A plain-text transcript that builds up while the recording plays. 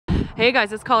Hey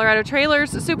guys, it's Colorado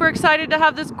Trailers. Super excited to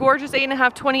have this gorgeous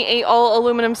 8.5 28 all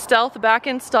aluminum Stealth back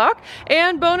in stock.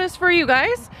 And bonus for you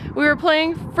guys, we were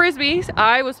playing frisbees.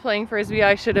 I was playing frisbee,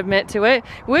 I should admit to it,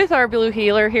 with our blue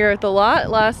heeler here at the lot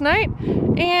last night.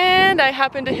 And I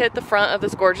happened to hit the front of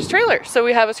this gorgeous trailer. So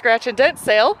we have a scratch and dent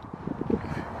sale.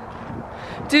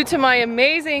 Due to my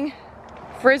amazing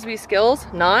frisbee skills,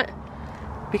 not,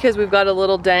 because we've got a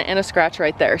little dent and a scratch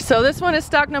right there. So this one is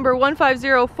stock number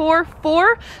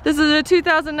 15044. This is a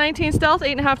 2019 Stealth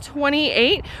 8.5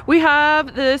 28. We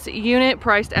have this unit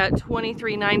priced at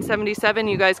 $23,977.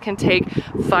 You guys can take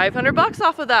 $500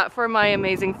 off of that for my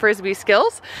amazing frisbee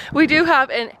skills. We do have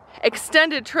an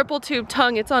extended triple tube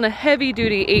tongue. It's on a heavy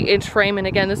duty 8-inch frame, and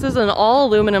again, this is an all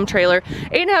aluminum trailer,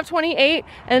 8.5 28,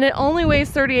 and it only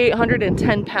weighs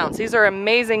 3,810 pounds. These are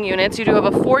amazing units. You do have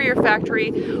a 4-year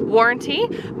factory warranty.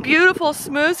 Beautiful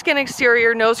smooth skin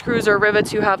exterior, no screws or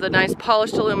rivets. You have the nice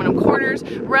polished aluminum corners,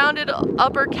 rounded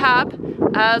upper cap,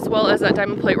 as well as that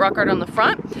diamond plate rock guard on the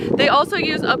front. They also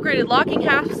use upgraded locking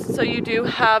hasps, so you do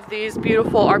have these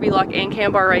beautiful RV lock and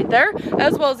cam bar right there,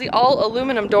 as well as the all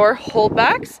aluminum door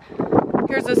holdbacks.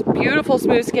 Here's this beautiful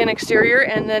smooth skin exterior,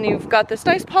 and then you've got this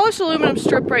nice polished aluminum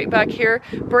strip right back here.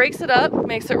 Breaks it up,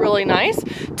 makes it really nice.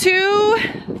 Two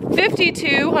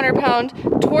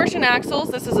 5,200-pound torsion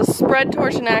axles. This is a spread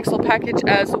torsion axle package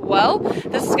as well.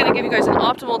 This is going to give you guys an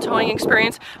optimal towing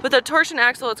experience. With a torsion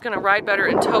axle, it's going to ride better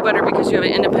and tow better because you have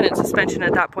an independent suspension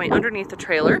at that point underneath the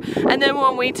trailer. And then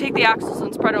when we take the axles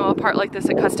and spread them apart like this,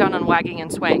 it cuts down on wagging and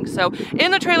swaying. So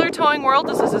in the trailer towing world,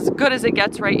 this is as good as it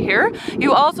gets right here.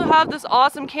 You also have this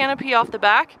awesome canopy off the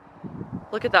back.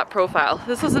 Look at that profile.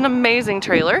 This is an amazing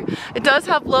trailer. It does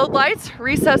have load lights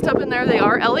recessed up in there. They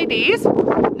are LEDs.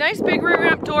 Nice big rear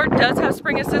ramp door, does have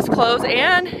spring assist close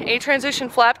and a transition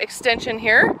flap extension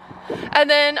here. And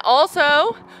then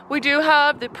also we do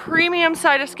have the premium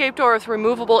side escape door with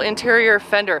removable interior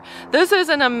fender. This is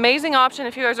an amazing option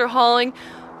if you guys are hauling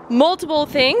multiple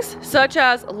things such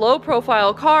as low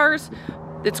profile cars.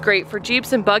 It's great for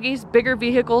Jeeps and buggies, bigger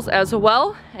vehicles as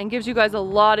well, and gives you guys a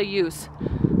lot of use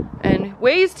and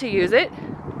ways to use it.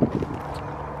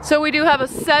 So we do have a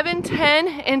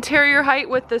 7'10" interior height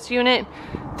with this unit.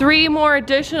 3 more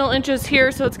additional inches here,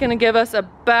 so it's going to give us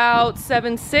about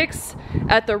 7'6"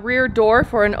 at the rear door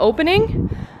for an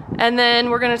opening. And then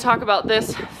we're going to talk about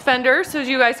this fender. So as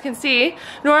you guys can see,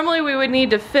 normally we would need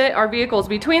to fit our vehicles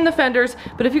between the fenders,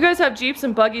 but if you guys have Jeeps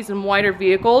and buggies and wider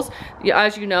vehicles,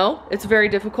 as you know, it's very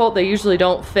difficult. They usually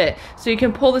don't fit. So you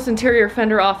can pull this interior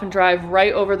fender off and drive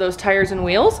right over those tires and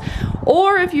wheels.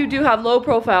 Or if you do have low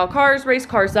profile cars, race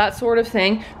cars, that sort of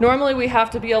thing, normally we have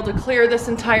to be able to clear this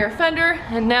entire fender,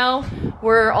 and now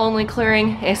we're only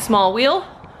clearing a small wheel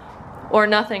or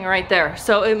nothing right there.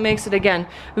 So it makes it, again,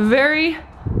 very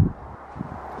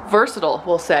versatile,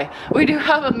 we'll say. We do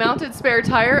have a mounted spare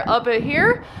tire up at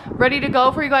here, ready to go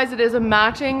for you guys. It is a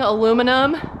matching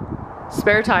aluminum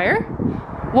spare tire.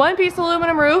 1-piece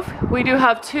aluminum roof. We do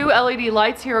have 2 LED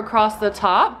lights here across the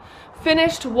top.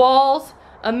 Finished walls.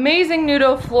 Amazing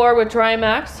Nudo floor with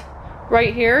Drymax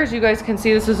right here. As you guys can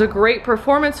see, this is a great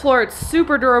performance floor. It's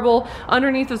super durable.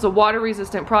 Underneath is a water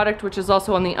resistant product, which is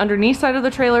also on the underneath side of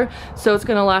the trailer, so it's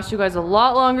going to last you guys a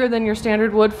lot longer than your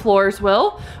standard wood floors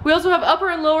will. We also have upper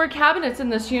and lower cabinets in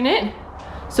this unit,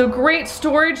 so great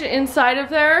storage inside of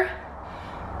there.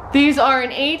 These are an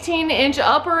 18-inch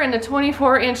upper and a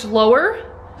 24-inch lower,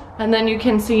 and then you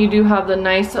can see you do have the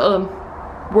nice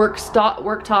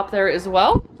worktop there as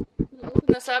well. Open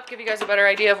this up, give you guys a better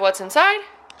idea of what's inside.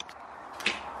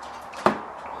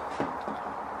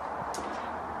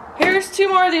 Here's 2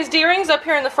 more of these D-rings up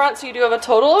here in the front, so you do have a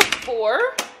total of 4.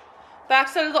 Back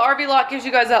side of the RV lot gives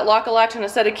you guys that lock-a-latch and a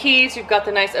set of keys. You've got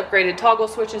the nice upgraded toggle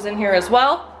switches in here as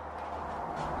well.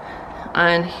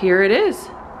 And here it is.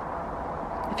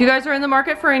 If you guys are in the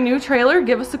market for a new trailer,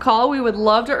 give us a call. We would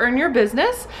love to earn your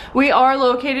business. We are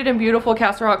located in beautiful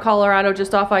Castle Rock, Colorado,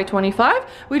 just off I-25.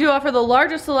 We do offer the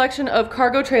largest selection of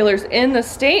cargo trailers in the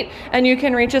state, and you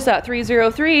can reach us at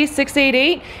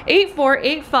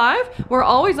 303-688-8485. We're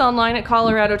always online at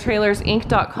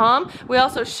coloradotrailersinc.com. We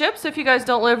also ship, so if you guys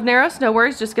don't live near us, no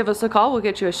worries, just give us a call. We'll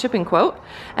get you a shipping quote.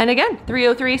 And again,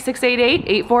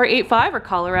 303-688-8485 or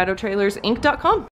coloradotrailersinc.com.